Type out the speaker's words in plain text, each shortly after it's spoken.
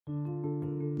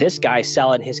this guy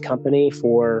selling his company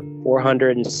for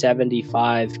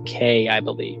 $475K, I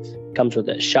believe. Comes with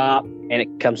a shop and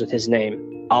it comes with his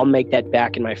name. I'll make that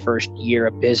back in my first year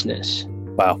of business.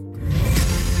 Wow.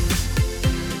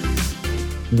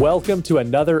 Welcome to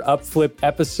another Upflip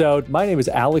episode. My name is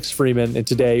Alex Freeman, and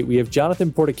today we have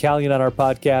Jonathan Porticalian on our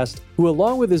podcast, who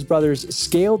along with his brothers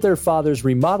scaled their father's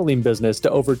remodeling business to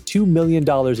over $2 million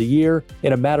a year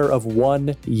in a matter of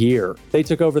 1 year. They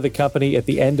took over the company at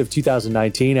the end of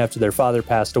 2019 after their father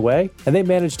passed away, and they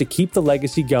managed to keep the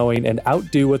legacy going and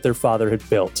outdo what their father had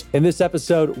built. In this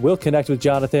episode, we'll connect with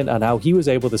Jonathan on how he was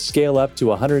able to scale up to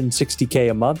 $160K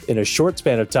a month in a short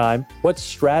span of time. What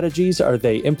strategies are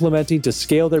they implementing to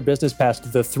scale their business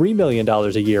past the $3 million a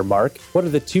year mark? What are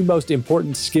the two most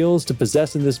important skills to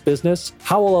possess in this business?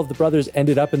 How all of the brothers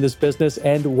ended up in this business,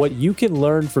 and what you can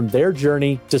learn from their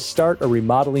journey to start a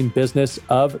remodeling business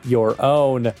of your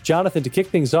own. Jonathan, to kick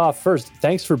things off, first,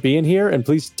 thanks for being here, and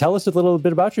please tell us a little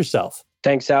bit about yourself.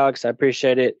 Thanks, Alex. I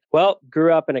appreciate it. Well,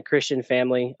 grew up in a Christian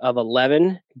family of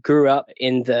 11. Grew up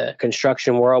in the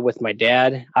construction world with my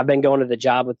dad. I've been going to the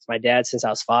job with my dad since I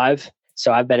was 5.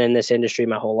 So I've been in this industry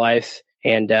my whole life.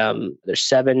 And there's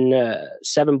seven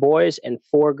boys and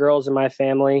 4 girls in my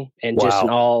family, and wow. Just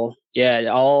all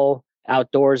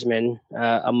outdoorsmen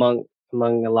among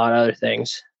a lot of other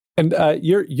things. And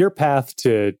your path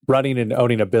to running and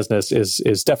owning a business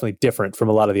is definitely different from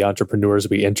a lot of the entrepreneurs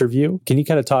we interview. Can you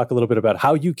kind of talk a little bit about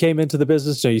how you came into the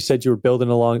business? So you said you were building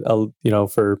along,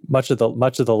 for much of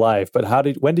the life.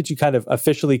 But when did you kind of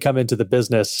officially come into the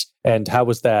business, and how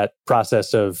was that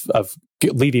process of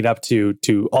leading up to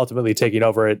ultimately taking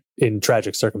over it in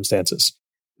tragic circumstances?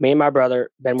 Me and my brother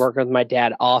been working with my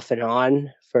dad off and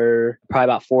on for probably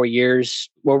about 4 years.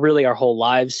 Well, really our whole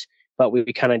lives. But we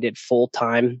kind of did full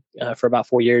time for about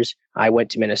 4 years. I went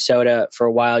to Minnesota for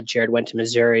a while. Jared went to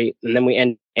Missouri, and then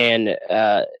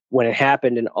when it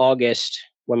happened in August,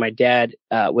 when my dad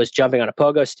was jumping on a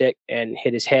pogo stick and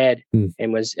hit his head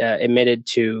and was admitted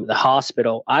to the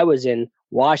hospital, I was in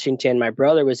Washington. My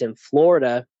brother was in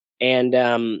Florida,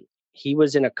 and he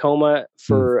was in a coma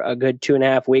for a good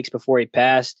 2.5 weeks before he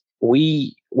passed.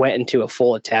 We went into a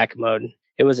full attack mode.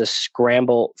 It was a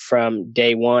scramble from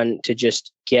day one to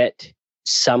just get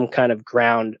some kind of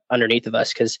ground underneath of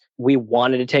us, because we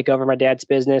wanted to take over my dad's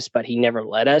business, but he never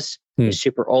let us. He was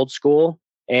super old school,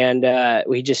 and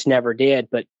we just never did.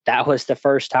 But that was the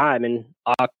first time in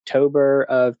October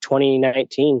of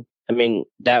 2019. I mean,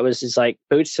 that was just like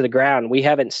boots to the ground. We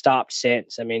haven't stopped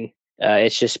since. I mean,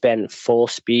 it's just been full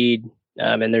speed.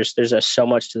 And there's so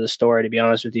much to the story, to be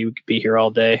honest with you. We could be here all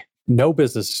day. No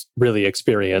business really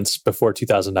experience before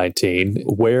 2019.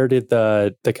 Where did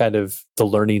the kind of the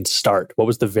learning start? What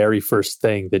was the very first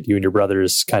thing that you and your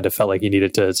brothers kind of felt like you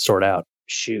needed to sort out?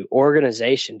 Shoot,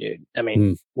 organization, dude. I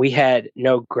mean, we had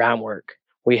no groundwork.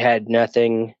 We had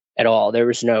nothing at all. There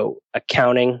was no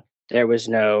accounting. There was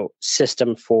no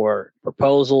system for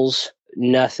proposals,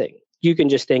 nothing. You can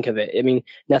just think of it. I mean,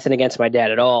 nothing against my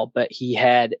dad at all, but he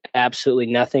had absolutely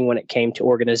nothing when it came to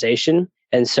organization.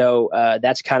 And so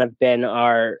that's kind of been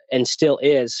and still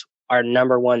is our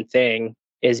number one thing,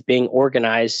 is being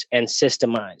organized and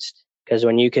systemized. Because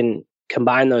when you can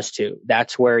combine those two,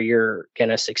 that's where you're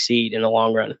going to succeed in the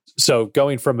long run. So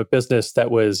going from a business that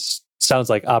sounds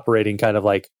like operating kind of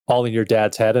like all in your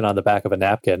dad's head and on the back of a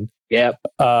napkin. Yep.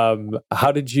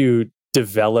 How did you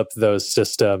develop those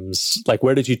systems? Like,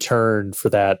 where did you turn for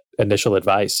that initial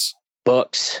advice?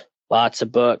 Books, lots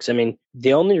of books. I mean,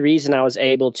 the only reason I was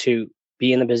able to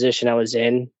be in the position I was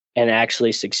in and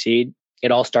actually succeed,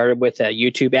 it all started with a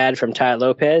YouTube ad from Ty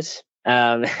Lopez.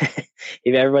 If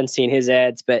everyone's seen his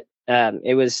ads, but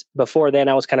it was before then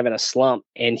I was kind of in a slump,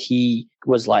 and he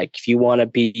was like, if you want to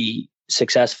be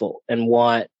successful and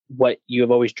want what you have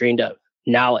always dreamed of,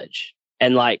 knowledge.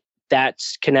 And like,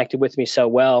 that's connected with me so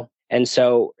well. And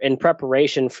so in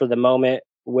preparation for the moment,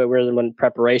 when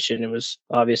preparation, it was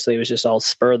just all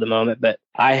spur of the moment, but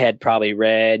I had probably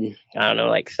read, I don't know,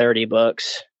 like 30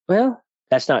 books. Well,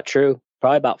 that's not true.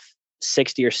 Probably about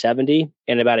 60 or 70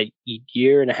 in about a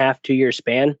year and a half, 2 year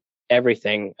span.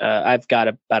 Everything. I've got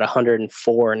about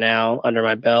 104 now under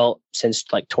my belt since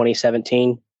like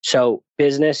 2017. So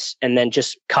business, and then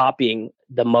just copying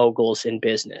the moguls in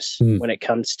business when it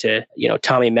comes to,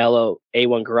 Tommy Mello,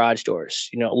 A1 Garage Doors,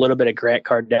 a little bit of Grant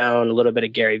Cardone, a little bit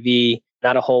of Gary Vee,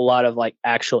 not a whole lot of like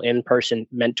actual in-person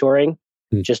mentoring,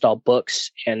 just all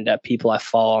books and people I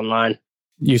follow online.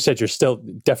 You said you're still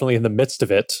definitely in the midst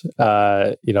of it,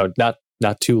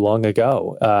 not too long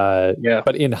ago. Yeah.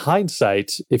 But in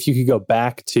hindsight, if you could go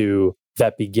back to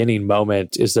that beginning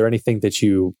moment, is there anything that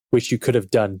you wish you could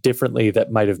have done differently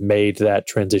that might have made that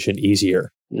transition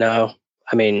easier? No,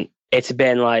 I mean, it's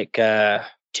been like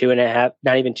 2.5,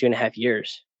 not even 2.5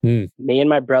 years. Me and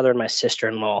my brother and my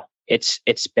sister-in-law,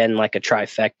 it's been like a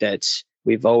trifecta.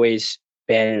 We've always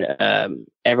been,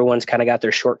 everyone's kind of got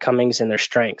their shortcomings and their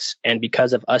strengths. And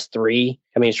because of us three,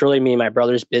 I mean, it's really me and my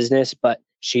brother's business, but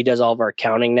she does all of our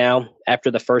accounting now.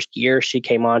 After the first year, she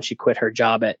came on, she quit her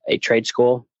job at a trade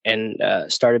school and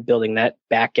started building that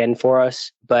back end for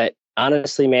us. But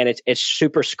honestly, man, it's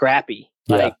super scrappy.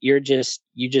 Like you just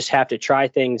have to try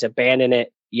things, abandon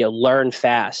it, learn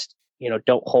fast,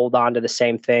 don't hold on to the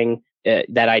same thing,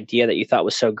 that idea that you thought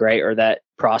was so great or that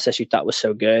process you thought was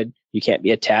so good. You can't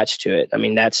be attached to it. I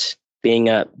mean, that's being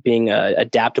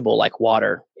adaptable like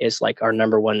water is like our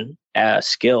number one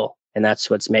skill. And that's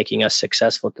what's making us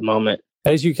successful at the moment.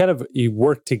 As you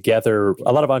work together,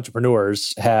 a lot of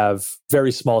entrepreneurs have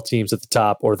very small teams at the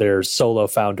top, or they're solo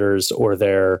founders, or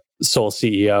they're sole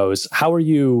CEOs. How are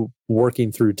you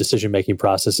working through decision-making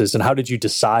processes, and how did you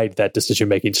decide that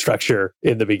decision-making structure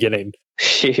in the beginning?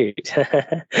 Shoot.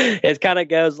 It kind of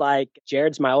goes like,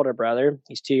 Jared's my older brother.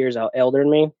 He's 2 years older than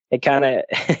me. It kind of,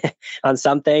 on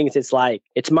some things, it's like,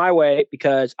 it's my way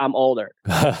because I'm older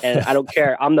and I don't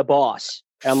care. I'm the boss.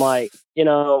 I'm like,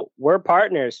 we're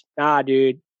partners. Nah,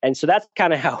 dude. And so that's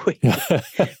kind of how we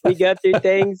go through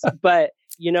things. But,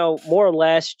 more or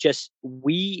less, just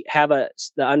we have the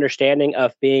understanding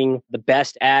of being the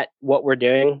best at what we're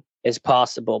doing is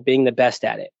possible, being the best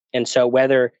at it. And so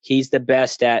whether he's the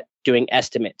best at doing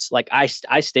estimates, like I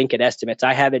stink at estimates.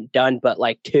 I haven't done but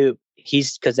like two.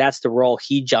 Because that's the role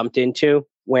he jumped into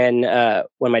when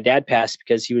my dad passed,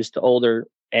 because he was the older,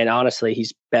 and honestly,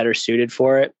 he's better suited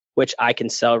for it, which I can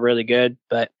sell really good.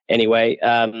 But anyway,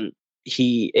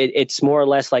 it's more or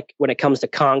less like when it comes to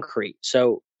concrete.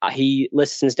 So he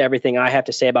listens to everything I have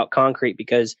to say about concrete,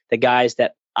 because the guys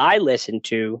that I listen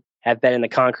to have been in the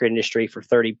concrete industry for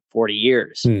 30, 40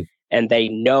 years. And they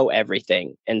know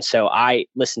everything. And so I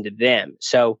listen to them.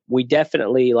 So we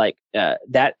definitely like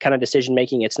that kind of decision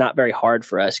making. It's not very hard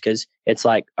for us, because it's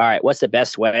like, all right, what's the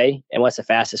best way and what's the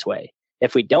fastest way?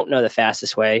 If we don't know the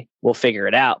fastest way, we'll figure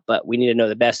it out, but we need to know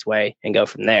the best way and go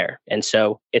from there. And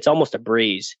so it's almost a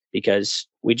breeze, because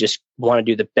we just want to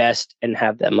do the best and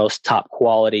have the most top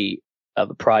quality of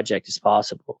a project as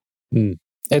possible. And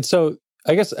so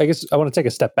I guess I want to take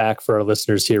a step back for our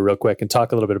listeners here real quick and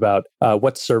talk a little bit about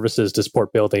what services does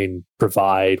Port Building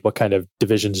provide? What kind of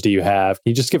divisions do you have? Can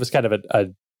you just give us kind of a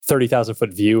 30,000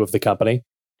 foot view of the company?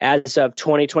 As of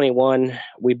 2021,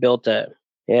 we built about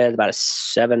a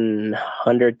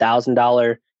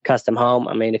 $700,000 custom home.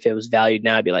 I mean, if it was valued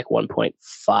now, it'd be like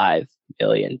 1.5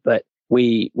 million. But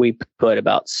we put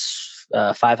about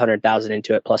 500,000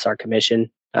 into it plus our commission,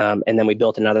 and then we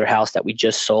built another house that we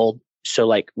just sold. So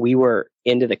like we were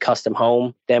into the custom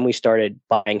home, then we started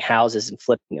buying houses and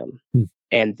flipping them.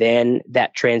 And then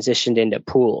that transitioned into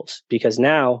pools, because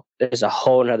now there's a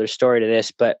whole nother story to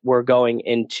this, but we're going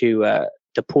into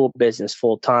the pool business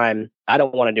full time. I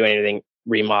don't want to do anything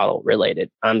remodel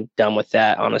related. I'm done with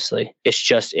that, honestly. It's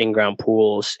just in-ground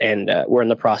pools. And we're in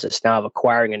the process now of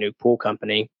acquiring a new pool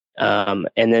company. And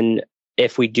then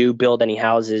if we do build any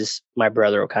houses, my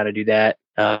brother will kind of do that.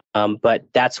 But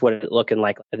that's what it's looking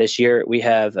like this year. We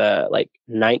have like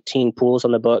 19 pools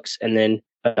on the books, and then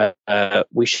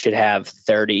we should have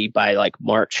 30 by like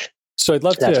March. So I'd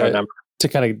love to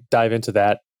kind of dive into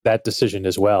that decision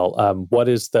as well.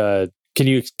 Can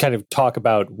you kind of talk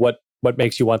about what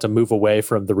makes you want to move away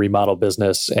from the remodel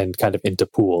business and kind of into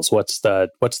pools? What's the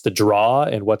draw,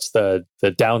 and what's the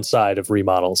downside of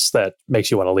remodels that makes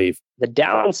you want to leave? The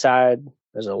downside,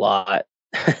 there's a lot.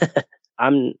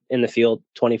 I'm in the field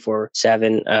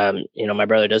 24/7. My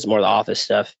brother does more of the office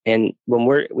stuff. And when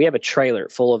we have a trailer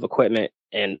full of equipment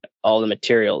and all the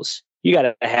materials, you got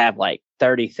to have like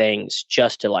 30 things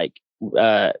just to like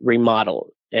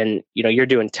remodel. And, you're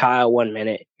doing tile 1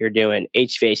 minute, you're doing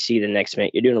HVAC the next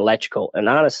minute, you're doing electrical. And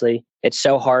honestly, it's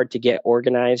so hard to get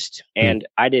organized. And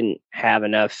I didn't have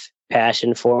enough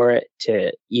passion for it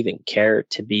to even care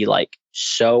to be like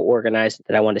so organized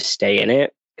that I wanted to stay in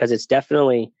it, because it's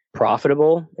definitely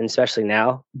profitable, and especially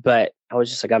now. But I was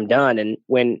just like, I'm done. And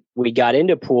when we got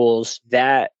into pools,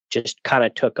 that just kind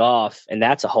of took off. And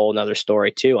that's a whole nother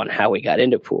story too on how we got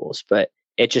into pools. But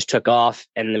it just took off,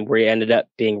 and then we ended up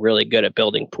being really good at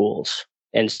building pools.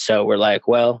 And so we're like,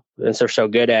 well, since they're so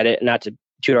good at it, not to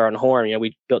toot our own horn,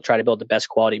 we try to build the best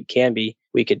quality we can be.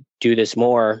 We could do this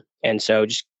more. And so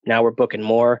just now we're booking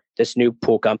more. This new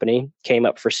pool company came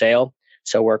up for sale,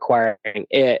 so we're acquiring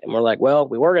it. And we're like, well,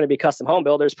 we were going to be custom home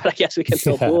builders, but I guess we can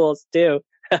build pools too,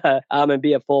 and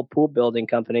be a full pool building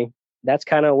company. That's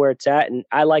kind of where it's at. And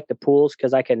I like the pools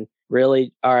because I can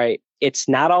really, all right, It's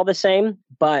not all the same,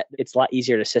 but it's a lot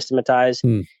easier to systematize.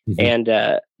 Mm-hmm. And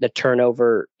the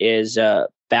turnover is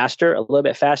faster, a little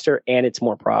bit faster, and it's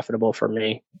more profitable for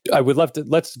me. I would love to,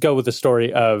 let's go with the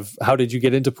story of how did you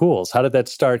get into pools? How did that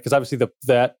start? Because obviously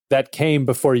that came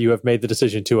before you have made the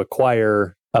decision to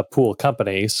acquire a pool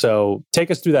company. So take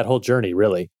us through that whole journey,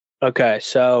 really. Okay,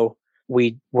 so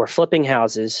we were flipping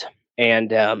houses,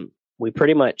 and we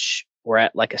pretty much were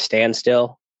at like a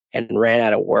standstill and ran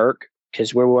out of work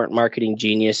because we weren't marketing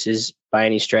geniuses by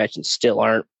any stretch and still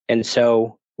aren't. And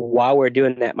so while we're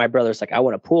doing that, my brother's like, I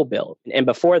want a pool built. And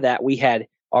before that, we had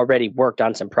already worked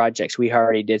on some projects. We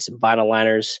already did some vinyl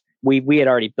liners. We had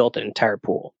already built an entire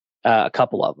pool, a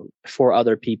couple of them for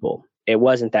other people. It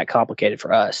wasn't that complicated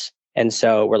for us. And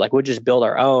so we're like, we'll just build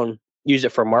our own, use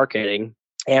it for marketing,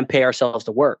 and pay ourselves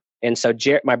to work. And so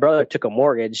my brother took a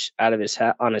mortgage out of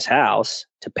on his house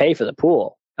to pay for the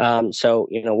pool. So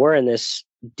we're in this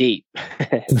deep.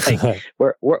 Like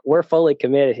we're fully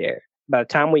committed here. By the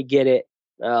time we get it,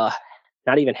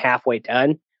 not even halfway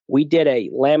done, we did a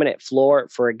laminate floor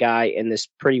for a guy in this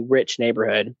pretty rich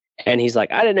neighborhood. And he's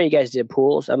like, I didn't know you guys did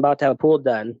pools. I'm about to have a pool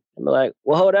done. I'm like,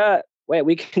 well, hold up. Wait,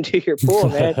 we can do your pool,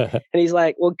 man. And he's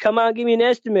like, well, come on, give me an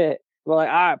estimate. We're like,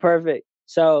 all right, perfect.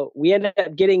 So we ended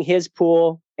up getting his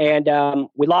pool, and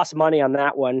we lost money on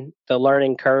that one, the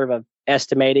learning curve of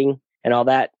estimating and all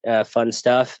that fun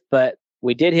stuff. But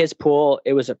we did his pool.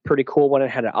 It was a pretty cool one. It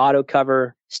had an auto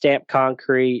cover, stamped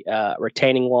concrete,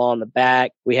 retaining wall in the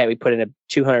back. We put in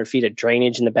 200 feet of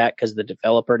drainage in the back because the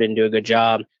developer didn't do a good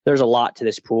job. There's a lot to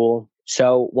this pool.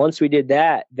 So once we did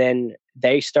that, then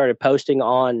they started posting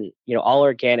on, all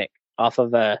organic off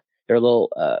of their little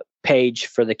page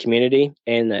for the community,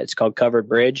 and it's called Covered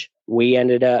Bridge. We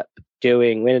ended up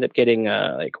getting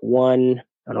like 1,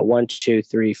 2,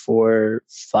 3, 4,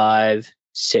 5,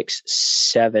 6,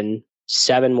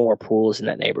 7 more pools in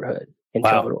that neighborhood in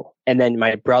total. And then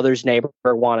my brother's neighbor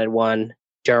wanted one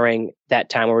during that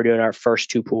time when we were doing our first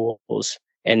 2 pools.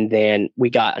 And then we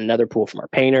got another pool from our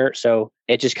painter. So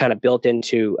it just kind of built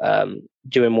into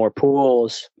doing more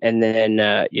pools. And then,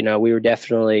 we were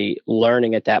definitely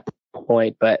learning at that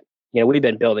point. But, we've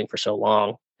been building for so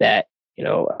long that,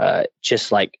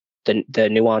 just like the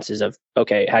nuances of,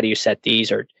 okay, how do you set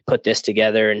these or put this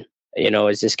together? And,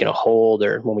 is this going to hold,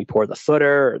 or when we pour the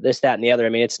footer, or this, that, and the other? I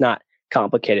mean, it's not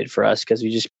complicated for us because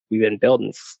we've been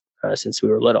building since we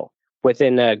were little.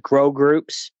 Within grow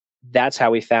groups, that's how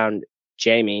we found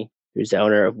Jamie, who's the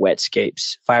owner of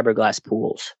Wetscapes Fiberglass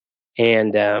Pools.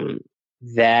 And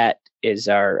that is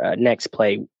our next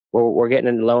play. We're getting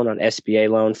a loan on SBA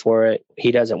loan for it.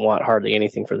 He doesn't want hardly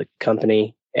anything for the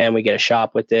company, and we get a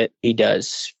shop with it. He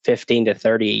does 15 to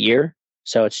 30 a year.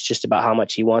 So it's just about how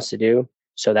much he wants to do.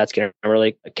 So that's going to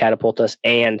really catapult us.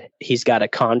 And he's got a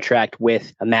contract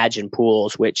with Imagine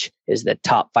Pools, which is the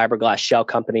top fiberglass shell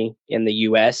company in the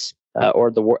U.S.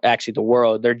 Or the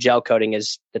world. Their gel coating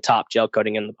is the top gel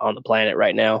coating on the planet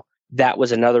right now. That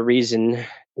was another reason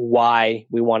why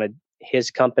we wanted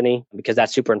his company, because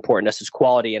that's super important to us, is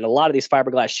quality. And a lot of these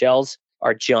fiberglass shells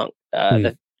are junk.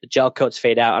 The gel coats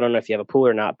fade out. I don't know if you have a pool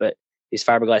or not, but these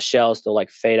fiberglass shells, they'll like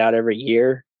fade out every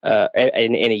year,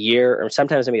 in a year, or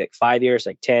sometimes maybe like 5 years,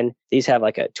 like 10. These have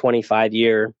like a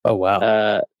 25-year. Oh,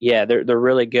 wow. Yeah, they're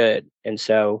really good. And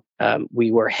so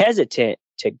we were hesitant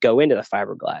to go into the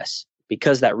fiberglass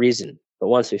because of that reason. But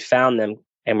once we found them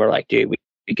and we're like, dude,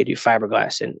 we could do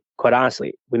fiberglass. And quite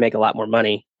honestly, we make a lot more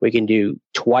money. We can do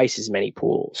twice as many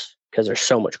pools because they're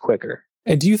so much quicker.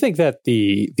 And do you think that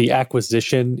the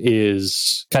acquisition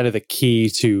is kind of the key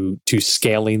to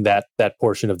scaling that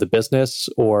portion of the business,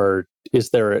 or is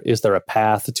there a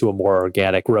path to a more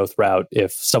organic growth route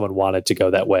if someone wanted to go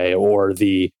that way, or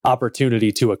the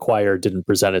opportunity to acquire didn't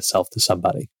present itself to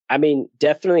somebody? I mean,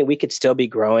 definitely we could still be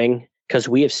growing because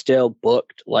we have still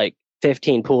booked like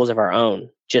 15 pools of our own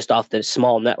just off the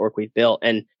small network we've built.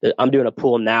 And I'm doing a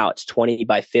pool now. It's 20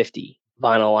 by 50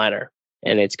 vinyl liner,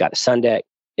 and it's got a sun deck.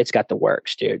 It's got the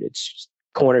works, dude. It's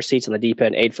corner seats on the deep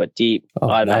end, 8 foot deep,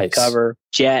 automatic cover,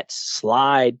 jets,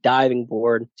 slide, diving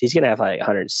board. He's going to have like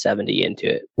 170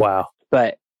 into it. Wow.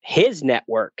 But his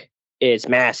network is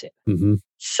massive. Mm-hmm.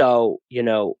 So,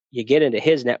 you get into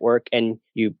his network and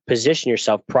you position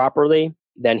yourself properly,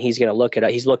 then he's going to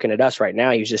he's looking at us right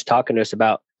now. He was just talking to us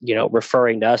about,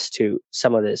 referring to us to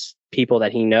some of this people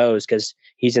that he knows, because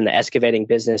he's in the excavating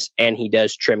business and he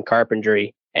does trim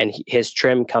carpentry, and his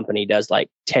trim company does like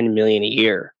 10 million a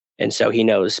year. And so he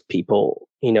knows people,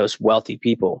 he knows wealthy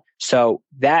people. So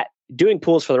that doing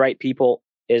pools for the right people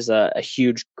is a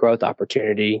huge growth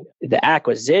opportunity. The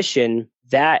acquisition,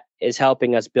 that is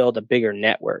helping us build a bigger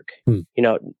network.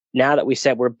 Now that we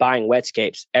said we're buying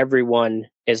Wetscapes, everyone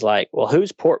is like, well,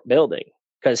 who's Port Building?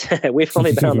 Because we've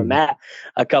only been on the map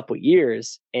a couple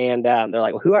years, and they're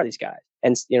like, well, who are these guys?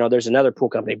 And there's another pool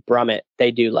company, Brummett.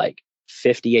 They do like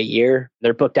 50 a year.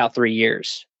 They're booked out 3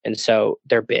 years, and so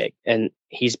they're big. And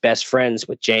he's best friends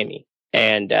with Jamie,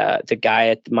 and the guy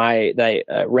at they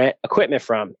rent equipment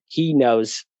from. He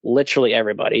knows literally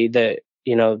everybody.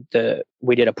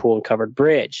 We did a pool and covered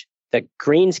bridge. The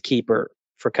greenskeeper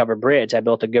for Covered Bridge, I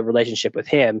built a good relationship with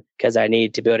him because I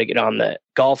needed to be able to get on the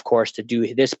golf course to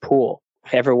do this pool.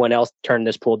 Everyone else turned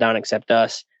this pool down except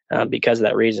us because of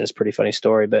that reason. It's a pretty funny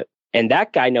story, and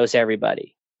that guy knows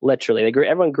everybody. Literally,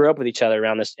 everyone grew up with each other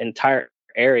around this entire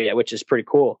area, which is pretty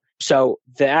cool. So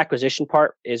the acquisition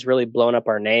part is really blowing up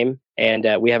our name, and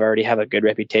we already have a good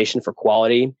reputation for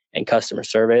quality and customer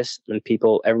service, and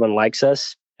everyone likes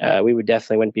us. We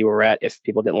wouldn't be where we're at if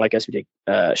people didn't like us. We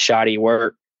did shoddy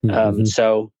work.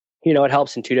 So, it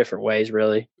helps in two different ways,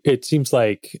 really. It seems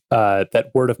like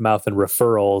that word of mouth and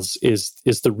referrals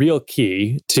is the real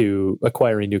key to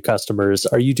acquiring new customers.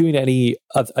 Are you doing any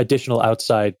additional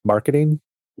outside marketing?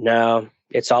 No,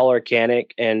 it's all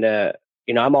organic. And,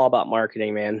 I'm all about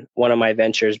marketing, man. One of my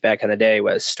ventures back in the day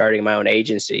was starting my own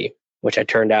agency, which I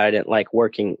turned out I didn't like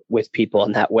working with people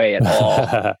in that way at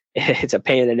all. It's a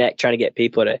pain in the neck trying to get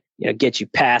people to, get you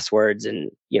passwords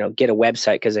and, get a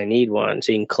website because they need one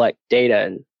so you can collect data.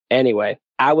 And anyway,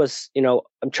 I'm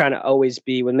trying to always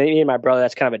be with me and my brother.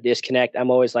 That's kind of a disconnect.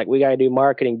 I'm always like, we got to do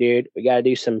marketing, dude. We got to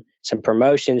do some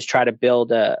promotions, try to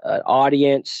build an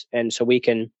audience. And so we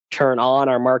can turn on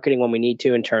our marketing when we need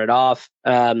to and turn it off.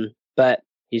 But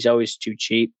he's always too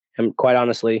cheap. And quite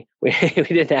honestly, we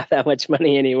didn't have that much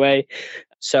money anyway.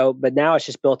 So, but now it's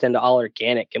just built into all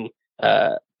organic. And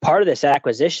part of this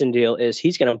acquisition deal is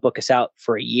he's going to book us out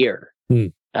for a year.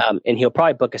 And he'll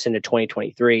probably book us into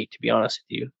 2023, to be honest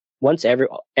with you. Once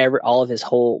all of his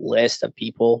whole list of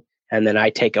people, and then I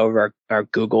take over our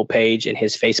Google page and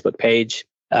his Facebook page,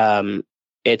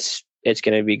 it's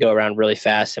going to go around really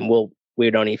fast, and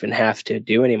we don't even have to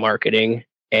do any marketing.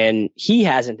 And he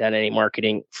hasn't done any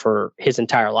marketing for his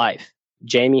entire life.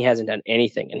 Jamie hasn't done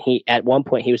anything. And at one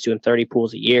point he was doing 30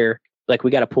 pools a year. Like,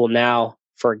 we got a pool now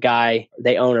for a guy,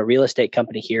 they own a real estate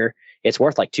company here. It's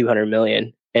worth like 200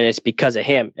 million. And it's because of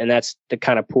him. And that's the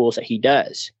kind of pools that he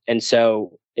does. And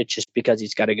so it's just because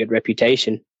he's got a good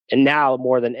reputation. And now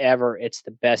more than ever, it's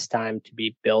the best time to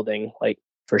be building, like,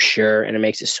 for sure. And it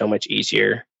makes it so much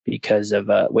easier because of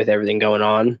with everything going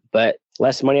on. But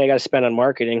less money I got to spend on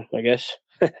marketing, I guess.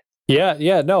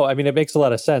 Yeah. No, I mean, it makes a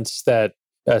lot of sense that,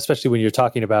 especially when you're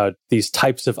talking about these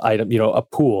types of items, a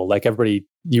pool, like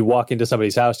you walk into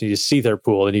somebody's house and you just see their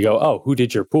pool and you go, oh, who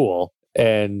did your pool?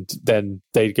 And then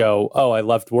they'd go, oh, I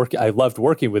loved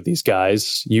working with these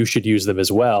guys. You should use them as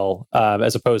well.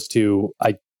 As opposed to,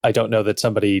 I don't know that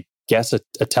somebody guess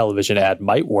a television ad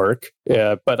might work,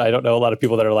 but I don't know a lot of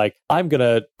people that are like, I'm going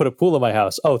to put a pool in my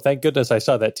house. Oh, thank goodness I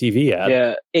saw that TV ad.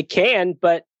 Yeah, it can,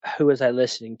 but who was I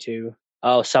listening to?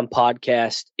 Oh, some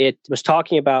podcast. It was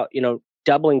talking about,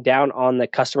 doubling down on the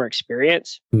customer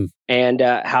experience and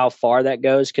how far that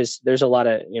goes. Because there's a lot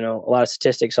of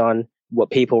statistics on what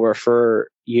people refer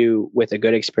you with a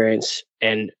good experience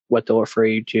and what they'll refer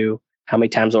you to, how many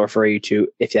times they'll refer you to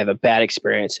if you have a bad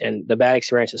experience. And the bad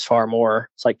experience is far more.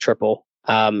 It's like triple.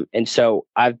 And so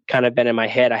I've kind of been in my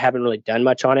head. I haven't really done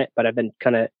much on it, but I've been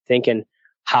kind of thinking,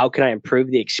 how can I improve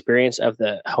the experience of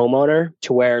the homeowner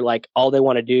to where, like, all they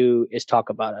want to do is talk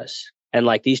about us? And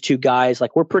like, these two guys,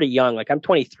 like, we're pretty young. Like, I'm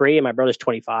 23 and my brother's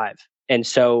 25. And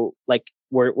so, like,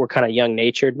 we're kind of young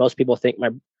natured. Most people think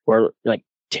we're like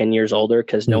 10 years older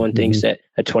because no one thinks that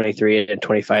a 23 and a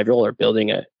 25-year-old are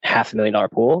building a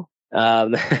 $500,000 pool.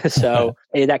 So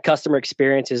that customer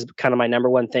experience is kind of my number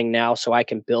one thing now. So I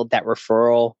can build that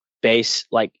referral base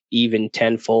like even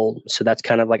tenfold. So that's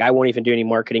kind of like, I won't even do any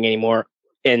marketing anymore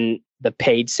in the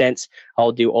paid sense.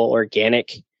 I'll do all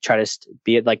organic, try to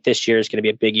be like, this year is going to be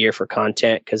a big year for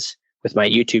content because with my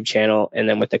YouTube channel and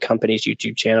then with the company's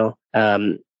YouTube channel,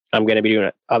 I'm going to be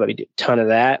doing a ton of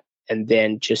that. And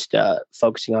then just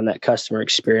focusing on that customer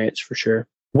experience for sure.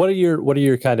 What are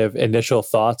your kind of initial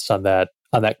thoughts on that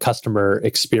customer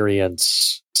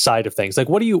experience side of things? Like,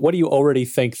 what do you already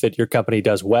think that your company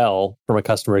does well from a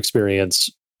customer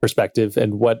experience perspective,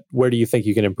 and where do you think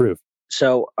you can improve?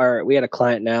 So we had a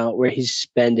client now where he's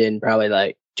spending probably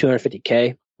like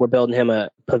 $250K. We're building him a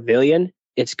pavilion.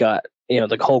 It's got,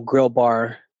 the whole grill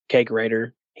bar,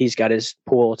 kegerator. He's got his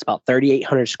pool. It's about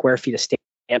 3,800 square feet of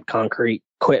stamped concrete,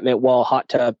 equipment, wall, hot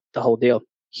tub, the whole deal.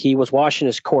 He was washing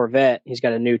his Corvette. He's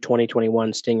got a new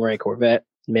 2021 Stingray Corvette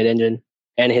mid-engine,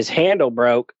 and his handle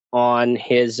broke on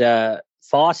his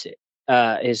faucet,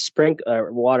 his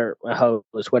sprinkler water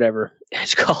hose, whatever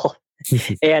it's called.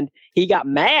 And he got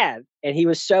mad and he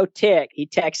was so ticked. He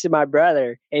texted my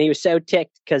brother and he was so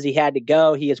ticked because he had to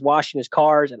go. He was washing his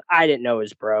cars and I didn't know it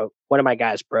was broke. One of my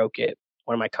guys broke it,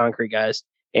 one of my concrete guys.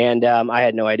 And I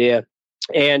had no idea.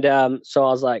 And so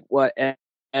I was like,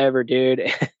 whatever,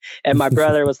 dude. And my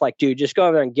brother was like, dude, just go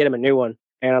over there and get him a new one.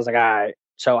 And I was like, all right.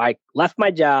 So I left my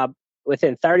job.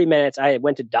 Within 30 minutes, I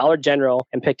went to Dollar General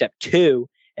and picked up two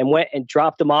and went and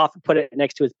dropped them off and put it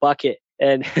next to his bucket.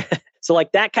 And so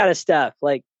like that kind of stuff,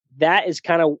 like that is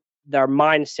kind of their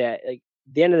mindset. Like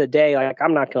at the end of the day, like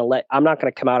I'm not going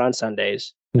to come out on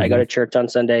Sundays. I go to church on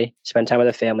Sunday, spend time with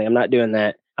the family. I'm not doing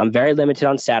that. I'm very limited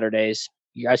on Saturdays.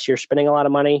 You guys, you're spending a lot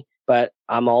of money, but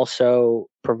I'm also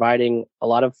providing a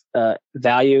lot of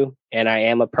value, and I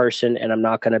am a person, and I'm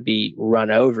not going to be run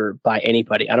over by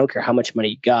anybody. I don't care how much money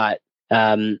you got.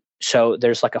 So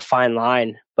there's like a fine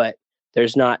line, but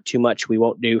there's not too much we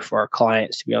won't do for our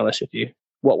clients, to be honest with you.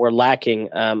 What we're lacking,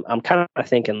 I'm kind of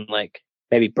thinking like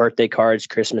maybe birthday cards,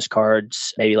 Christmas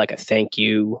cards, maybe like a thank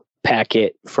you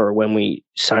packet for when we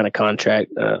sign a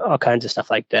contract, all kinds of stuff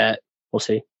like that. We'll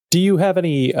see. Do you have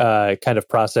any kind of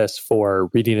process for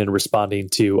reading and responding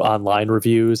to online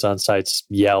reviews on sites,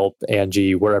 Yelp,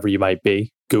 Angie, wherever you might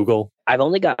be, Google? I've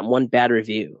only gotten one bad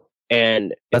review.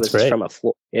 And it was from a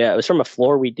floor. Yeah, it was from a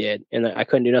floor we did. And I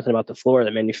couldn't do nothing about the floor.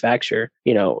 The manufacturer,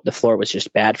 the floor was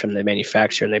just bad from the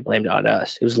manufacturer and they blamed it on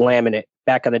us. It was laminate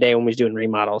back in the day when we was doing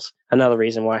remodels. Another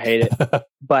reason why I hate it.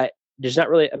 But there's not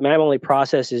really, my only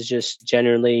process is just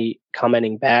generally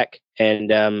commenting back and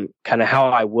kind of how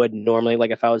I would normally,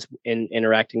 like if I was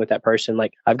interacting with that person.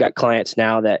 Like I've got clients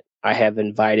now that I have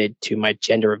invited to my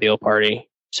gender reveal party.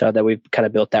 So that we've kind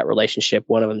of built that relationship.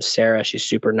 One of them, Sarah, she's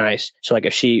super nice. So like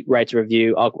if she writes a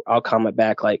review, I'll comment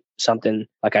back like something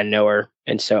like I know her.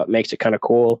 And so it makes it kind of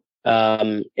cool.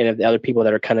 And if the other people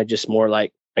that are kind of just more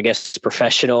like, I guess,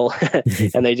 professional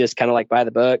and they just kind of like buy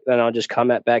the book, then I'll just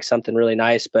comment back something really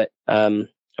nice. But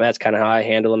that's kind of how I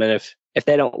handle them. And if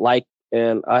they don't like,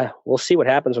 we'll see what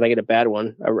happens when I get a bad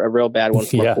one, a real bad one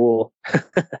from a pool.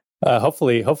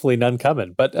 Hopefully none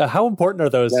coming. But how important are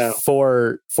those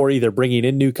for either bringing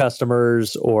in new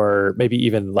customers or maybe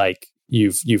even like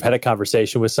you've had a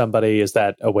conversation with somebody? Is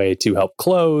that a way to help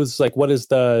close? Like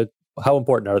how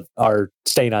important are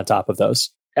staying on top of those?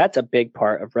 That's a big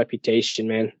part of reputation,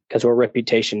 man, because we're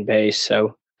reputation based.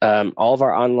 So all of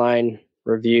our online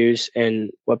reviews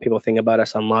and what people think about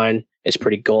us online is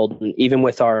pretty golden. Even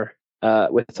with our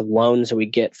with the loans that we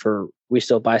get we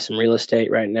still buy some real estate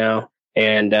right now.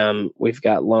 And we've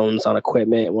got loans on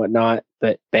equipment and whatnot,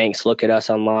 but banks look at us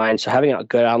online. So having a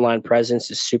good online presence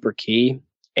is super key.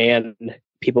 And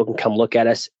people can come look at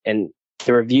us. And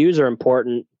the reviews are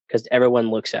important because everyone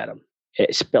looks at them.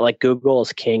 It's like Google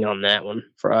is king on that one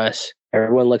for us.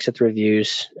 Everyone looks at the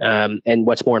reviews. And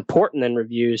what's more important than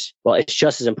reviews, well, it's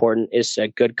just as important, is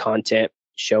good content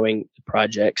showing the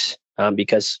projects.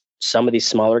 Because some of these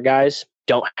smaller guys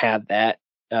don't have that.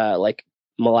 Like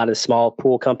a lot of the small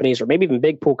pool companies, or maybe even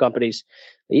big pool companies,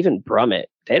 even Brummett,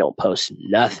 they don't post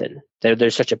nothing.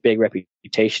 There's such a big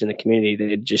reputation in the community that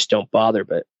they just don't bother.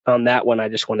 But on that one, I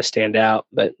just want to stand out.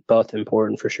 But both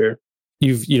important for sure.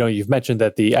 You've mentioned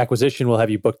that the acquisition will have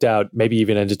you booked out maybe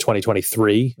even into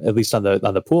 2023, at least on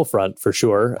the pool front for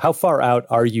sure. How far out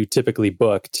are you typically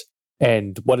booked,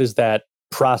 and what is that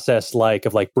process like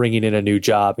of like bringing in a new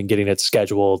job and getting it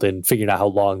scheduled and figuring out how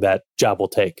long that job will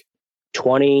take?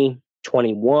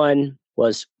 2021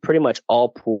 was pretty much all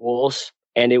pools,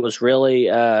 and it was really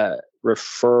a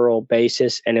referral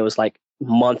basis, and it was like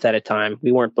month at a time.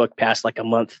 We weren't booked past like a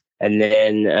month. And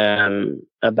then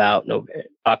about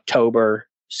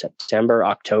September,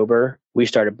 October, we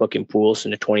started booking pools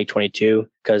into 2022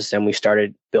 because then we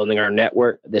started building our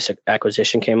network. This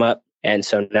acquisition came up. And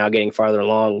so now getting farther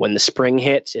along, when the spring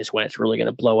hits is when it's really going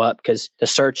to blow up, because the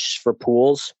search for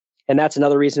pools. And that's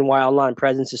another reason why online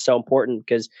presence is so important,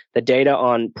 because the data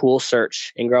on pool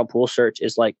search, in-ground pool search,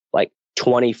 is like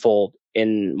 20-fold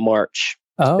in March.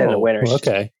 In the winter.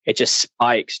 Okay. It just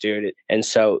spikes, dude. And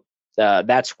so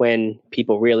that's when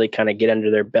people really kind of get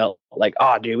under their belt. Like,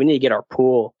 oh, dude, we need to get our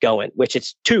pool going, which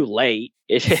it's too late.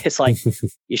 It's like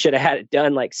you should have had it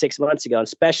done like 6 months ago. And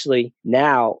especially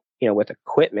now, with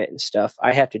equipment and stuff,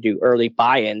 I have to do early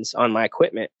buy-ins on my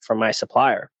equipment from my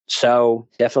supplier. So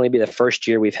definitely be the first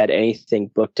year we've had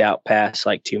anything booked out past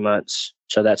like 2 months.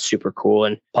 So that's super cool,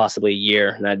 and possibly a year.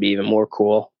 And that'd be even more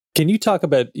cool. Can you talk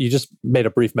about, you just made a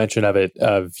brief mention of it,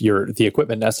 of the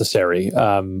equipment necessary.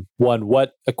 One,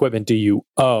 what equipment do you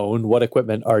own? What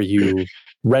equipment are you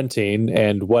renting?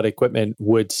 And what equipment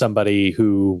would somebody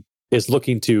who is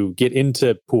looking to get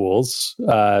into pools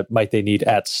might they need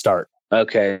at start?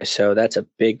 Okay, so that's a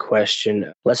big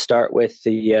question. Let's start with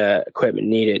the equipment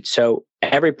needed. So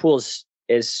every pool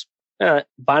is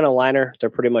vinyl liner. They're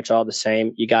pretty much all the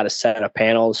same. You got a set of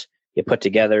panels. You put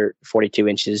together 42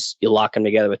 inches. You lock them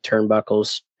together with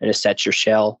turnbuckles, and it sets your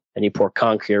shell. And you pour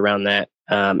concrete around that.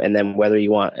 And then whether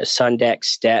you want a sun deck,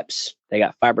 steps, they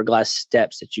got fiberglass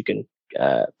steps that you can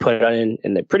put on,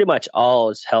 and they pretty much all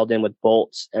is held in with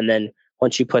bolts. And then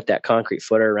once you put that concrete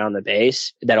footer around the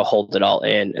base, that'll hold it all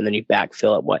in, and then you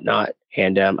backfill it, whatnot.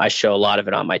 And I show a lot of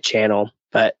it on my channel.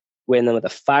 But with the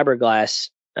fiberglass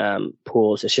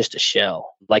pools, it's just a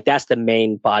shell. Like that's the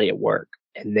main body of work.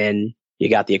 And then you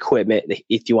got the equipment.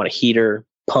 If you want a heater,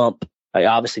 pump, I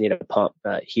obviously need a pump.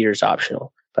 Heater's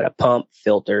optional, but a pump,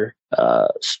 filter,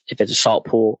 if it's a salt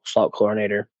pool, salt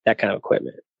chlorinator, that kind of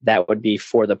equipment. That would be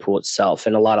for the pool itself,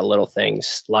 and a lot of little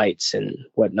things, lights and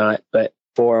whatnot. But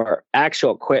for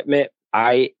actual equipment,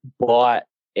 I bought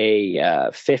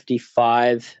a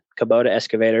 55 Kubota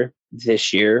excavator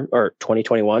this year, or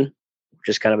 2021, which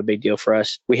is kind of a big deal for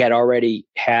us. We had already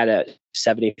had a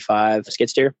 75 skid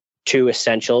steer, 2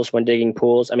 essentials when digging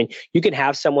pools. I mean, you can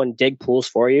have someone dig pools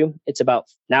for you. It's about,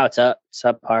 now it's up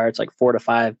par. It's like 4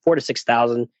 to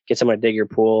 6,000. Get someone to dig your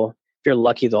pool. If you're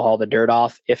lucky, they'll haul the dirt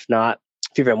off. If not,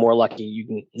 if you're even more lucky, you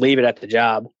can leave it at the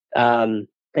job.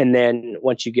 And then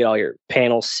once you get all your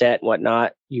panels set and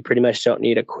whatnot, you pretty much don't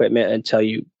need equipment until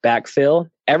you backfill.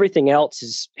 Everything else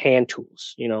is hand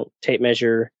tools, tape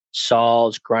measure,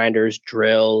 saws, grinders,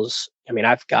 drills. I mean,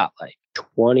 I've got like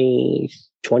 20,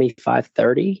 25,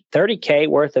 30K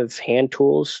worth of hand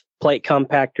tools, plate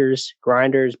compactors,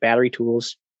 grinders, battery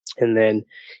tools. And then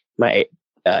my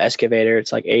excavator,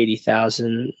 it's like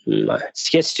 80,000. My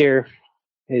skid steer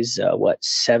is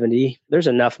 70. There's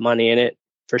enough money in it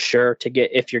for sure to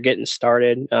get, if you're getting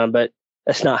started. But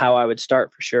that's not how I would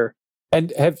start for sure.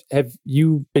 And have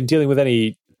you been dealing with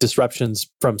any disruptions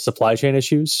from supply chain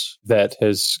issues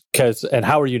and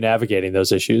how are you navigating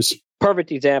those issues?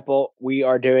 Perfect example. We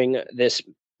are doing this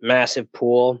massive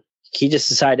pool. He just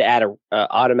decided to add a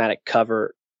automatic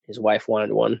cover. His wife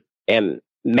wanted one. And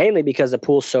mainly because the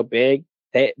pool's so big,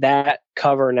 that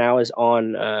cover now is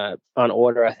on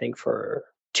order, I think, for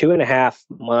 2.5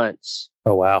 months.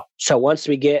 Oh, wow. So once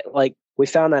we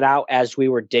found that out as we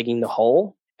were digging the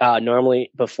hole.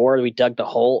 Normally, before we dug the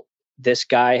hole, this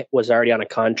guy was already on a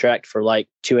contract for like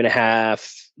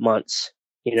 2.5 months.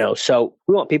 So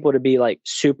we want people to be like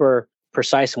super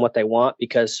precise in what they want,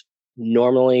 because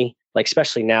normally, like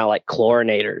especially now, like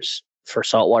chlorinators for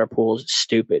saltwater pools is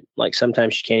stupid. Like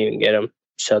sometimes you can't even get them.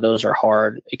 So those are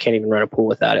hard. You can't even run a pool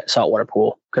without it, saltwater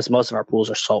pool, because most of our pools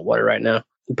are saltwater right now.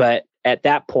 But at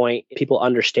that point, people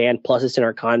understand. Plus, it's in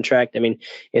our contract. I mean,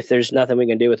 if there's nothing we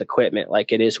can do with equipment,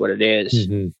 like it is what it is,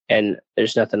 and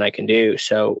there's nothing I can do.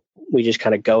 So we just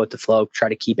kind of go with the flow, try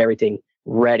to keep everything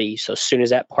ready. So as soon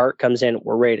as that part comes in,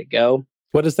 we're ready to go.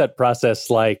 What is that process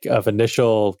like of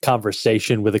initial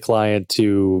conversation with a client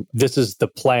to this is the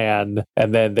plan,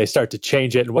 and then they start to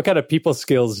change it? And what kind of people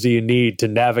skills do you need to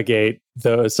navigate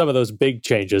some of those big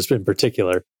changes in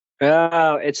particular?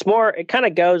 It's more, it kind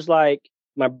of goes like,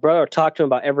 my brother talked to him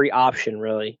about every option,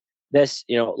 really. This,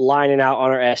 lining out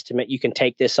on our estimate, you can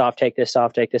take this off, take this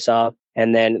off, take this off.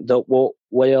 And then we'll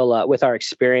with our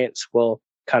experience, we'll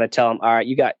kind of tell them, all right,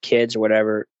 you got kids or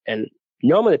whatever. And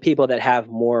normally the people that have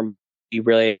more, you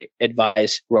really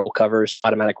advise roll covers,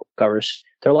 automatic roll covers.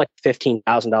 They're like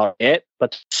 $15,000 hit,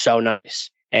 but so nice.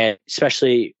 And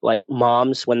especially like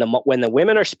moms, when the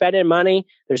women are spending money,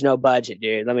 there's no budget,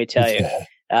 dude. Let me tell you.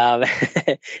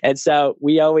 And so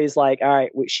we always like, all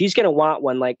right, she's going to want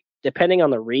one, like depending on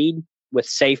the read with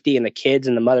safety and the kids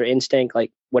and the mother instinct,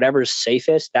 like whatever's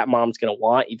safest, that mom's going to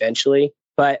want eventually.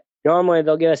 But normally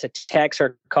they'll give us a text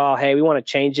or call, hey, we want to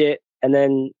change it. And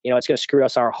then, it's going to screw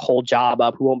us our whole job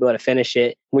up. We won't be able to finish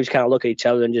it. We just kind of look at each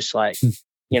other and just like,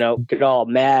 get all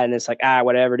mad. And it's like,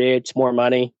 whatever, dude, it's more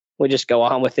money. We just go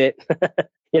on with it.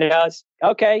 It's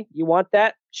okay. You want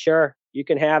that? Sure. You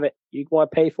can have it. You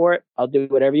want to pay for it? I'll do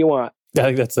whatever you want.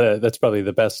 I think that's probably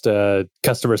the best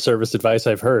customer service advice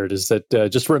I've heard, is that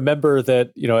just remember that,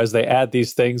 as they add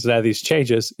these things and add these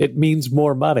changes, it means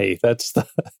more money. That's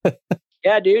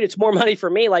Yeah, dude, it's more money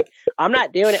for me. Like, I'm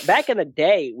not doing it. Back in the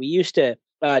day, we used to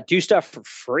do stuff for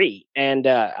free. And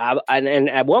and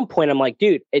at one point, I'm like,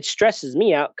 dude, it stresses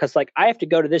me out because like I have to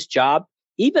go to this job,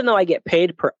 even though I get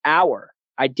paid per hour.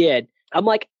 I'm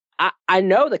like, I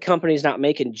know the company's not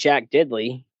making jack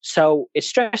diddly. So it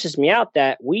stresses me out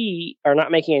that we are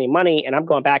not making any money and I'm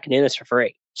going back and doing this for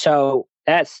free. So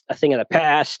that's a thing of the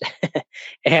past.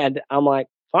 And I'm like,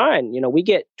 fine, we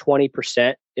get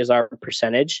 20% is our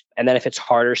percentage. And then if it's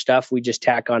harder stuff, we just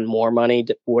tack on more money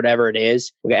to whatever it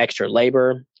is. We got extra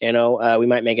labor, we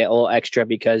might make it a little extra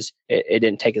because it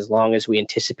didn't take as long as we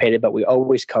anticipated, but we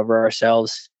always cover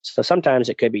ourselves. So sometimes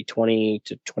it could be 20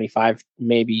 to 25,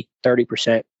 maybe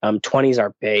 30%. 20 is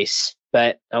our base.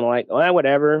 But I'm like, well,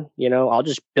 whatever, I'll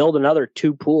just build another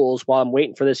 2 pools while I'm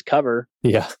waiting for this cover.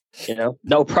 Yeah.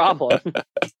 No problem.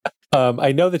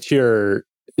 I know that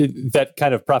that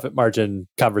kind of profit margin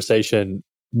conversation,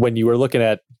 when you were looking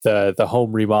at the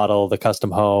home remodel, the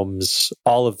custom homes,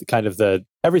 all of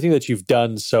everything that you've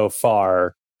done so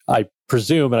far, I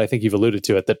presume, and I think you've alluded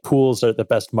to it, that pools are the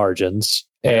best margins.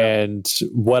 Yeah.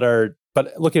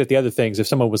 But looking at the other things, if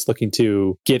someone was looking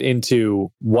to get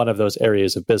into one of those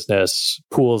areas of business,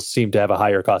 pools seem to have a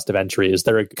higher cost of entry. Is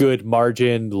there a good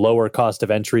margin, lower cost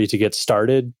of entry to get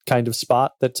started kind of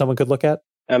spot that someone could look at?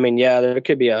 I mean, yeah, there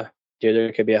could be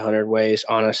 100 ways,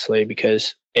 honestly,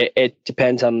 because it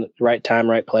depends on the right time,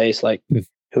 right place. Like,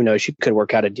 who knows? You could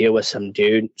work out a deal with some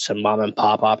dude, some mom and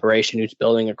pop operation who's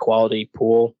building a quality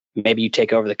pool. Maybe you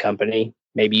take over the company.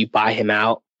 Maybe you buy him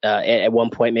out. At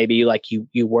one point, maybe you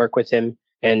work with him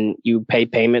and you pay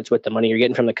payments with the money you're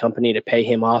getting from the company to pay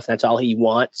him off. That's all he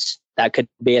wants. That could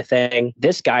be a thing.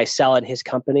 This guy's selling his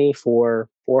company for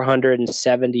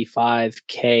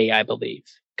 $475K, I believe.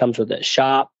 Comes with a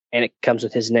shop and it comes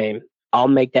with his name. I'll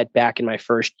make that back in my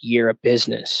first year of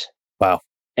business. Wow.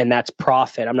 And that's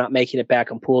profit. I'm not making it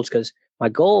back on pools because my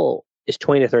goal is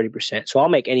 20 to 30%. So I'll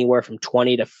make anywhere from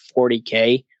 20 to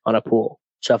 40K on a pool.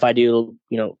 So if I do,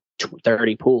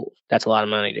 30 pools, that's a lot of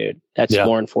money, dude. That's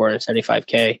more than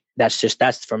 475K.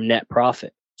 That's from net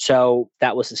profit. So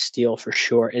that was a steal for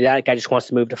sure. And that guy just wants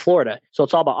to move to Florida. So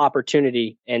it's all about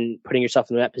opportunity and putting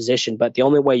yourself in that position. But the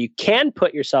only way you can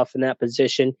put yourself in that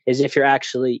position is if you're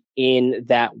actually in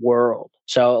that world.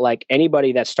 So like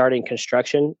anybody that's starting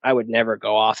construction, I would never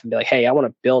go off and be like, hey, I want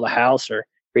to build a house or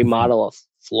remodel a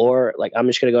floor. Like, I'm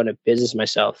just going to go into business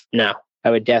myself. No, I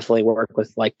would definitely work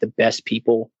with like the best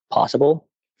people possible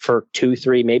for 2,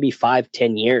 3, maybe 5,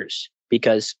 10 years,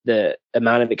 because the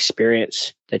amount of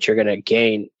experience that you're going to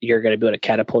gain, you're going to be able to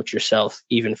catapult yourself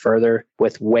even further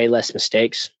with way less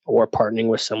mistakes, or partnering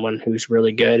with someone who's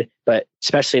really good. But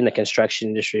especially in the construction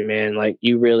industry, man, like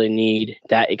you really need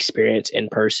that experience in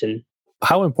person.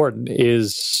 How important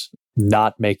is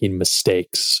not making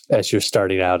mistakes as you're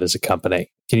starting out as a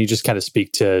company? Can you just kind of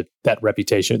speak to that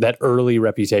reputation, that early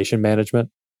reputation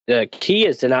management? The key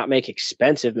is to not make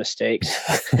expensive mistakes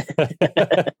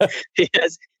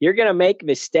because you're going to make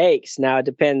mistakes. Now, it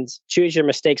depends. Choose your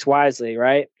mistakes wisely,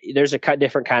 right? There's a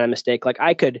different kind of mistake. Like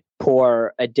I could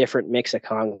pour a different mix of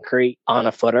concrete on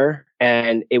a footer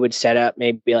and it would set up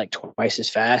maybe like twice as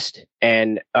fast.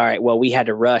 And all right, well, we had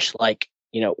to rush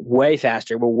way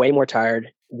faster. We're way more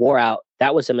tired, wore out.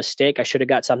 That was a mistake. I should have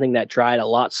got something that dried a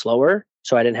lot slower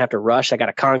so I didn't have to rush. I got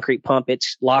a concrete pump.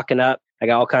 It's locking up. I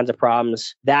got all kinds of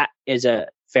problems. That is a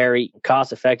very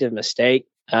cost-effective mistake.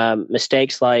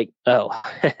 Mistakes like, building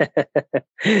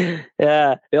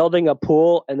a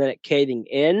pool and then it caving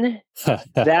in,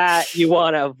 that you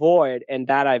want to avoid. And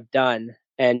that I've done.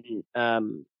 And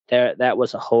that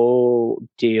was a whole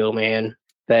deal, man.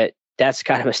 But that's the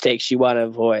kind of mistakes you want to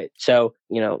avoid. So,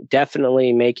 definitely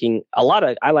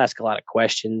I'll ask a lot of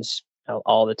questions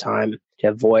all the time to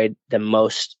avoid the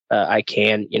most I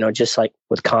can, just like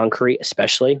with concrete,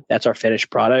 especially, that's our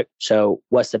finished product. So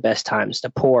what's the best times to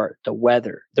pour, the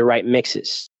weather, the right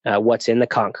mixes, what's in the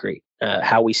concrete,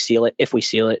 how we seal it, if we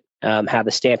seal it, how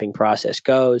the stamping process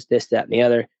goes, this, that, and the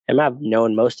other. And I've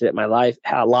known most of it in my life,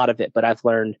 a lot of it, but I've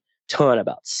learned a ton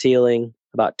about sealing,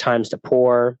 about times to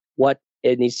pour, what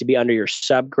it needs to be under your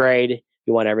subgrade.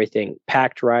 You want everything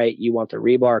packed right. You want the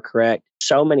rebar correct.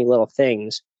 So many little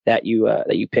things that you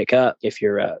pick up if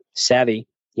you're savvy,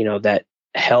 that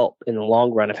help in the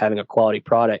long run of having a quality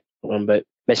product. But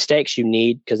mistakes you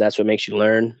need, because that's what makes you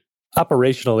learn.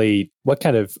 Operationally, what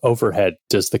kind of overhead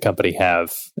does the company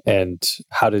have, and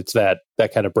how does that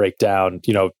kind of break down?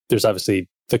 There's obviously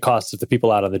the cost of the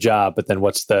people out on the job, but then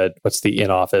what's the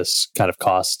in-office kind of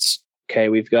costs? Okay,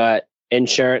 we've got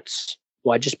insurance.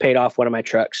 Well, I just paid off one of my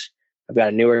trucks. I've got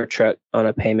a newer truck on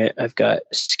a payment. I've got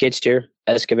a skid steer,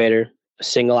 excavator, a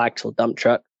single axle dump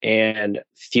truck, and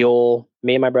fuel.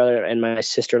 Me and my brother and my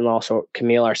sister-in-law, so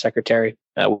Camille, our secretary,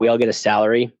 we all get a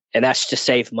salary. And that's to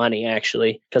save money,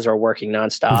 actually, because we're working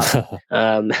nonstop.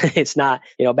 It's not,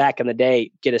 back in the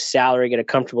day, get a salary, get a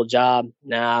comfortable job.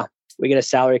 Nah, we get a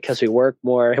salary because we work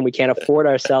more and we can't afford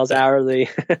ourselves hourly.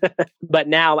 But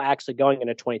now, actually going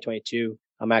into 2022,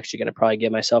 I'm actually going to probably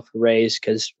give myself a raise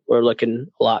because we're looking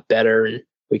a lot better and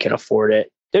we can afford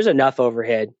it. There's enough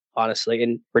overhead. honestly.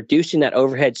 And reducing that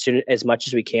overhead soon as much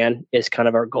as we can is kind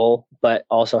of our goal, but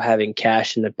also having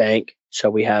cash in the bank so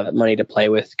we have money to play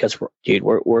with. Because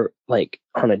we're like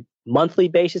on a monthly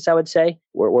basis, I would say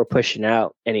we're pushing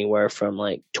out anywhere from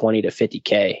like 20 to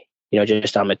 50K,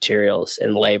 just on materials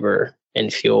and labor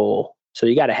and fuel. So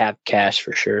you got to have cash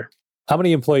for sure. How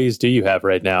many employees do you have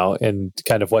right now, and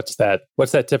kind of what's that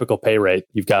typical pay rate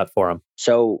you've got for them?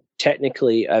 So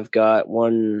technically, I've got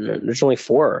there's only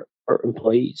 4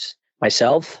 employees.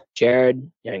 Myself,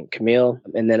 Jared, and Camille,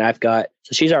 and then so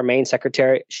she's our main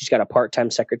secretary. She's got a part-time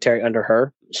secretary under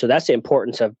her. So that's the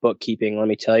importance of bookkeeping, let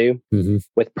me tell you. Mm-hmm.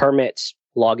 With permits,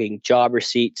 logging job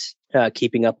receipts,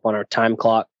 keeping up on our time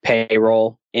clock,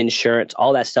 payroll, insurance,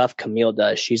 all that stuff, Camille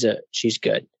does. She's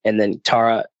good. And then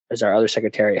Tara is our other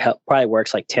secretary, probably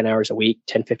works like 10 hours a week,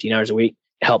 10, 15 hours a week,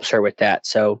 helps her with that.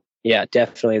 So yeah,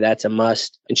 definitely that's a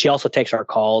must. And she also takes our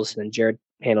calls, and then Jared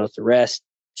handles the rest.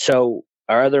 So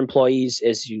our other employees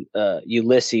is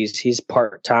Ulysses. He's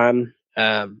part-time.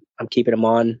 I'm keeping him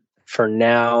on for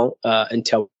now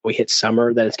until we hit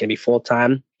summer. Then it's going to be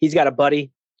full-time. He's got a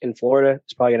buddy in Florida.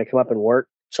 He's probably going to come up and work.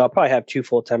 So I'll probably have 2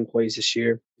 full-time employees this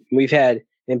year. We've had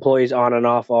employees on and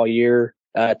off all year,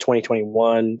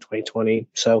 2021, 2020.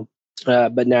 So,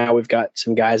 but now we've got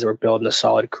some guys that we're building a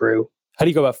solid crew. How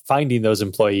do you go about finding those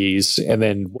employees? And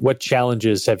then what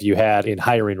challenges have you had in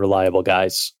hiring reliable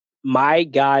guys? My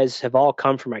guys have all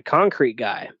come from my concrete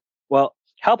guy. Well,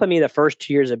 helping me the first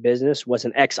 2 years of business was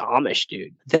an ex-Amish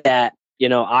dude that,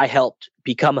 I helped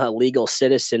become a legal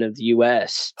citizen of the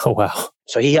U.S. Oh, wow.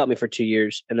 So he helped me for 2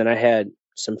 years. And then I had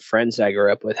some friends that I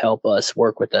grew up with help us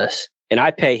work with us. And I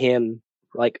pay him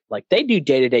like they do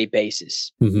day-to-day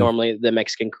basis. Mm-hmm. Normally the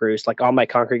Mexican crews, like all my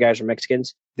concrete guys are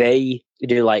Mexicans. They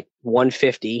do like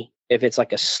 150 if it's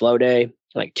like a slow day.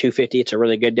 Like 250, it's a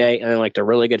really good day. And then like the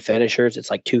really good finishers, it's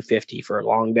like 250 for a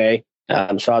long day.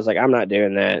 So I was like, I'm not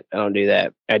doing that. I don't do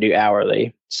that. I do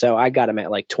hourly. So I got them at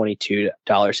like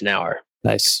 $22 an hour.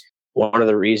 Nice. One of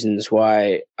the reasons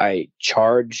why I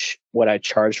charge what I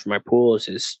charge for my pools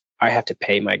is I have to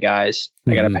pay my guys.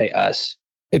 I got to pay us.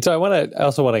 And so I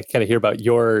also want to kind of hear about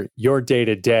your day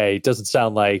to day. It doesn't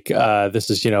sound like this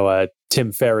is a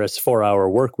Tim Ferriss 4-hour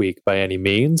work week by any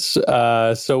means.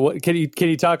 So can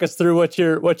you talk us through what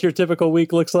your typical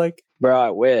week looks like? Bro, I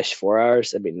wish 4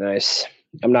 hours. That'd be nice.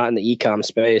 I'm not in the e-com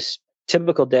space.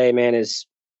 Typical day, man, there's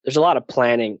a lot of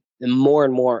planning. And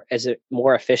more as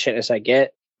more efficient as I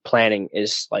get, planning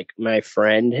is like my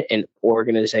friend, and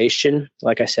organization,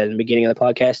 like I said in the beginning of the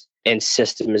podcast, and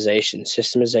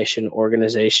systemization,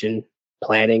 organization,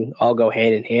 planning, all go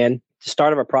hand in hand. The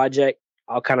start of a project,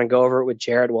 I'll kind of go over it with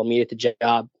Jared. We'll meet at the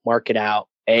job, mark it out.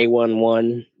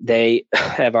 A11, they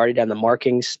have already done the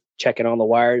markings, checking all the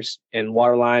wires and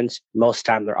water lines. Most of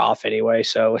the time they're off anyway,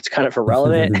 so it's kind of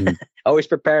irrelevant. Always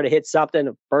prepare to hit something,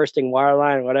 a bursting wire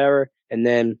line, whatever, and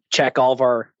then check all of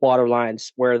our water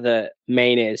lines where the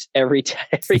main is every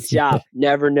job.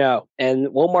 Never know.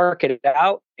 And we'll mark it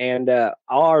out, and I'll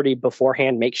already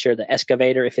beforehand make sure the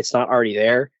excavator, if it's not already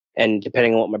there, and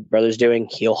depending on what my brother's doing,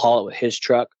 he'll haul it with his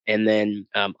truck. And then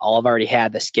I'll have already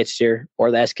had the skid steer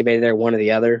or the excavator there, one or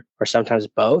the other, or sometimes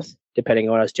both, depending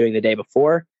on what I was doing the day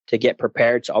before, to get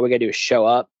prepared. So all we got to do is show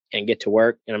up and get to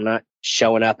work. And I'm not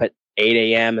showing up at 8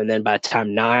 a.m. and then by the time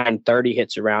 9:30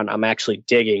 hits around, I'm actually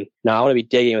digging. Now I want to be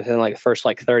digging within like the first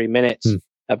 30 minutes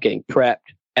of getting prepped.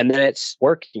 And then it's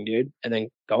working, dude. And then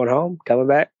going home, coming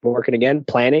back, working again,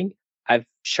 planning. I've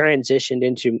transitioned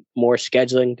into more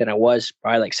scheduling than I was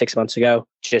probably like 6 months ago,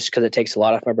 just because it takes a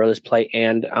lot off my brother's plate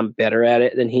and I'm better at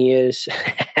it than he is.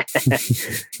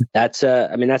 That's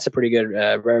a pretty good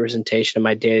representation of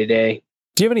my day to day.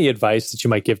 Do you have any advice that you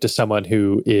might give to someone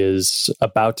who is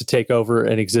about to take over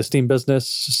an existing business?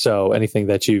 So anything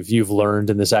that you've learned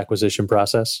in this acquisition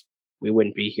process? We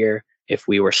wouldn't be here if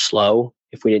we were slow,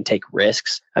 if we didn't take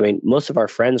risks. I mean, most of our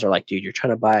friends are like, dude, you're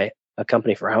trying to buy a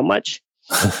company for how much?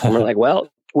 And we're like, well,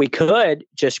 we could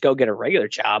just go get a regular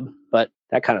job, but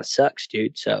that kind of sucks,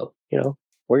 dude. So,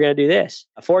 we're going to do this.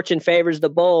 Fortune favors the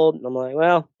bold. And I'm like,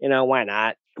 well, why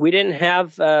not? We didn't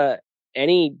have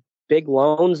any big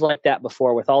loans like that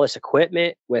before with all this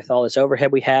equipment, with all this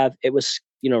overhead we have. It was,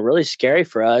 really scary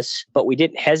for us, but we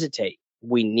didn't hesitate.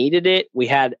 We needed it. We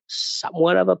had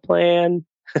somewhat of a plan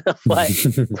of what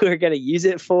we were going to use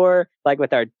it for, like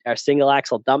with our single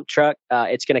axle dump truck.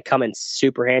 It's going to come in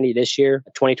super handy this year.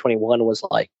 2021 was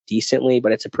like decently,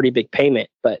 but it's a pretty big payment.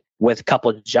 But with a couple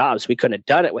of jobs, we couldn't have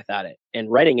done it without it. And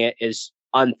renting it is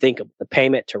unthinkable. The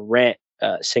payment to rent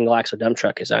a single axle dump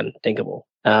truck is unthinkable.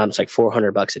 It's like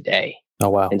 $400 a day. Oh,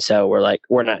 wow. And so we're like,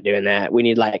 we're not doing that. We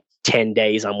need like 10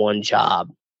 days on one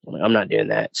job. I'm not doing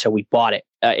that. So we bought it.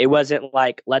 It wasn't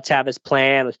like, let's have this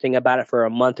plan. Let's think about it for a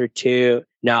month or two.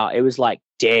 No, it was like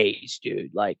days,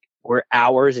 dude. Like we're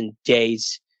hours and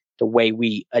days the way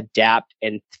we adapt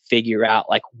and figure out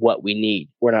like what we need.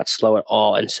 We're not slow at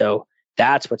all. And so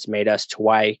that's what's made us to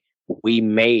why we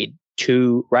made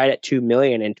right at 2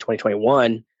 million in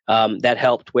 2021. That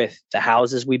helped with the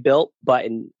houses we built, but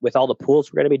with all the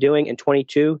pools we're going to be doing in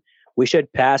 22, we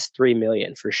should pass 3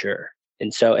 million for sure.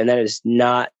 And that is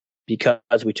not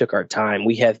because we took our time.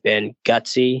 We have been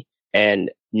gutsy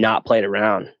and not played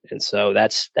around. And so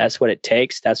that's what it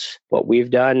takes. That's what we've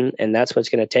done. And that's what it's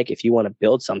going to take if you want to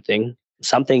build something.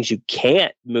 Some things you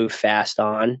can't move fast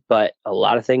on, but a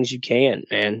lot of things you can,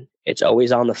 man. It's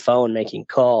always on the phone, making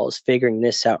calls, figuring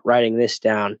this out, writing this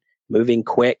down, moving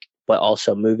quick, but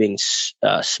also moving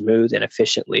smooth and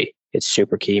efficiently. It's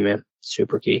super key, man.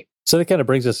 Super key. So that kind of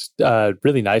brings us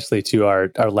really nicely to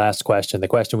our last question. The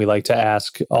question we like to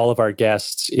ask all of our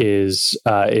guests is,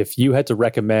 if you had to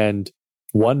recommend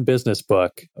one business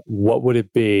book, what would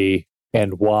it be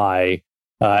and why?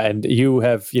 And you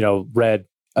have, read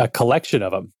a collection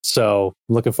of them. So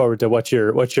I'm looking forward to what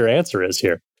your answer is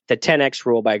here. The 10X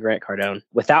rule by Grant Cardone.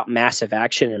 Without massive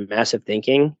action and massive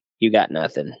thinking, you got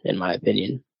nothing, in my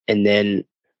opinion. And then,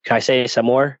 can I say some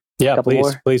more? Yeah,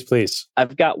 please.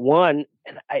 I've got one,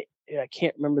 and I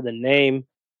can't remember the name.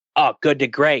 Oh, Good to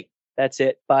Great. That's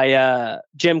it. By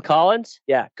Jim Collins.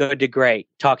 Yeah, Good to Great.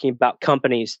 Talking about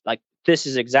companies. Like, this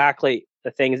is exactly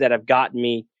the things that have gotten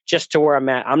me just to where I'm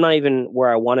at. I'm not even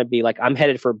where I want to be. Like, I'm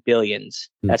headed for billions.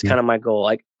 That's kind of my goal.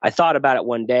 Like, I thought about it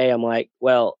one day. I'm like,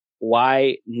 well,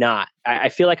 why not? I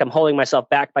feel like I'm holding myself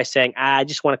back by saying, I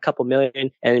just want a couple million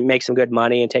and make some good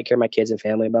money and take care of my kids and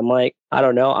family. But I'm like, I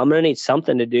don't know. I'm going to need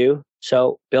something to do.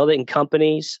 So building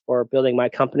companies or building my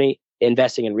company,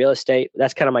 investing in real estate,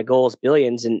 that's kind of my goal is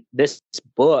billions. And this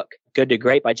book, Good to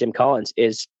Great by Jim Collins,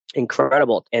 is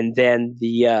incredible. And then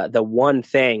the one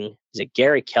thing, is it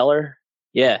Gary Keller?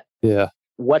 Yeah.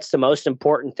 What's the most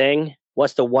important thing?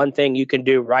 What's the one thing you can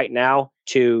do right now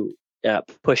to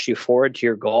push you forward to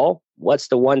your goal? What's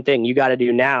the one thing you got to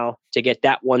do now to get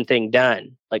that one thing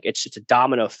done? Like, it's just a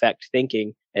domino effect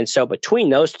thinking. And so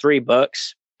between those three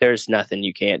books, there's nothing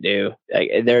you can't do. Like,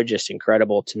 they're just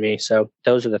incredible to me. So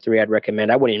those are the three I'd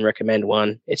recommend. I wouldn't even recommend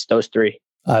one. It's those three.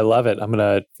 I love it.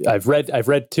 I've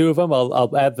read two of them.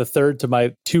 I'll add the third to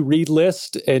my to read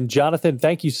list. And Jonathan,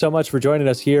 thank you so much for joining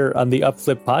us here on the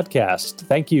Upflip podcast.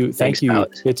 Thank you. Thanks,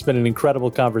 Alex. It's been an incredible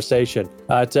conversation.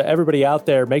 To everybody out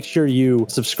there, make sure you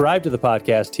subscribe to the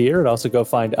podcast here and also go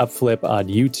find Upflip on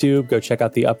YouTube. Go check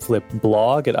out the Upflip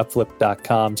blog at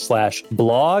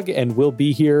upflip.com/blog. And we'll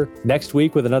be here next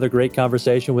week with another great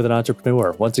conversation with an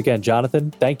entrepreneur. Once again,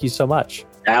 Jonathan, thank you so much.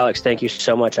 Alex, thank you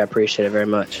so much. I appreciate it very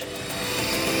much.